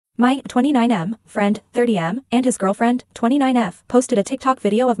My 29M friend, 30M, and his girlfriend, 29F, posted a TikTok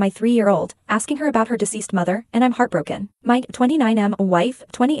video of my 3-year-old, asking her about her deceased mother, and I'm heartbroken. My 29M wife,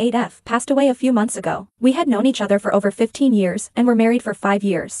 28F, passed away a few months ago. We had known each other for over 15 years and were married for 5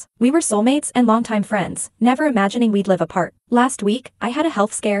 years. We were soulmates and longtime friends, never imagining we'd live apart. Last week, I had a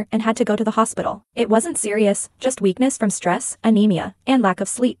health scare and had to go to the hospital. It wasn't serious, just weakness from stress, anemia, and lack of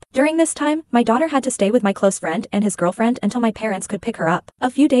sleep. During this time, my daughter had to stay with my close friend and his girlfriend until my parents could pick her up.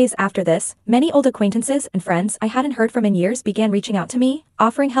 A few days after this, many old acquaintances and friends I hadn't heard from in years began reaching out to me,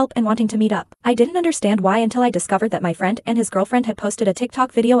 offering help and wanting to meet up. I didn't understand why until I discovered that my friend and his girlfriend had posted a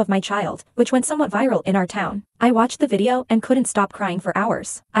TikTok video of my child, which went somewhat viral in our town. I watched the video and couldn't stop crying for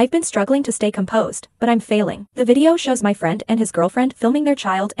hours. I've been struggling to stay composed, but I'm failing. The video shows my friend and his girlfriend filming their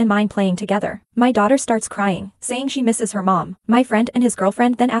child and mine playing together. My daughter starts crying, saying she misses her mom. My friend and his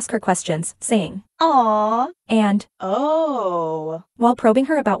girlfriend then ask her questions, saying, "Aww," and "Oh," while probing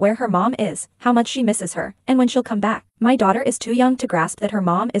her about where her mom is, how much she misses her, and when she'll come back. My daughter is too young to grasp that her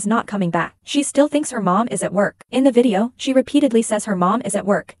mom is not coming back. She still thinks her mom is at work. In the video, she repeatedly says her mom is at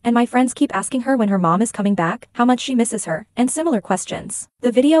work, and my friends keep asking her when her mom is coming back, how much she misses her, and similar questions.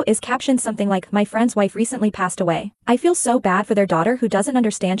 The video is captioned something like, "My friend's wife recently passed away. I feel so bad for their daughter who doesn't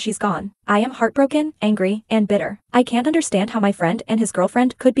understand she's gone. I am heartbroken, angry, and bitter. I can't understand how my friend and his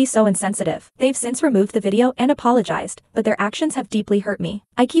girlfriend could be so insensitive." They've since removed the video and apologized, but their actions have deeply hurt me.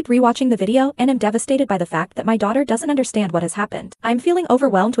 I keep rewatching the video and am devastated by the fact that my daughter doesn't understand what has happened. I'm feeling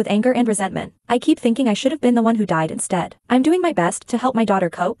overwhelmed with anger and resentment. I keep thinking I should have been the one who died instead. I'm doing my best to help my daughter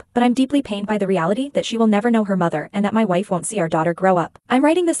cope, but I'm deeply pained by the reality that she will never know her mother and that my wife won't see our daughter grow up. I'm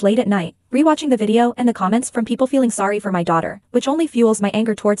writing this late at night, rewatching the video and the comments from people feeling sorry for my daughter, which only fuels my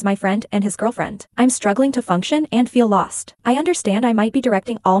anger towards my friend and his girlfriend. I'm struggling to function and feel lost. I understand I might be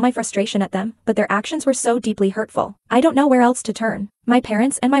directing all my frustration at them, but their actions were so deeply hurtful. I don't know where else to turn. My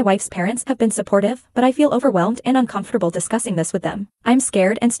parents and my wife's parents have been supportive, but I feel overwhelmed and uncomfortable discussing this with them. I'm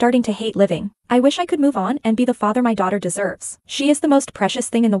scared and starting to hate living. I wish I could move on and be the father my daughter deserves. She is the most precious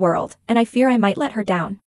thing in the world, and I fear I might let her down.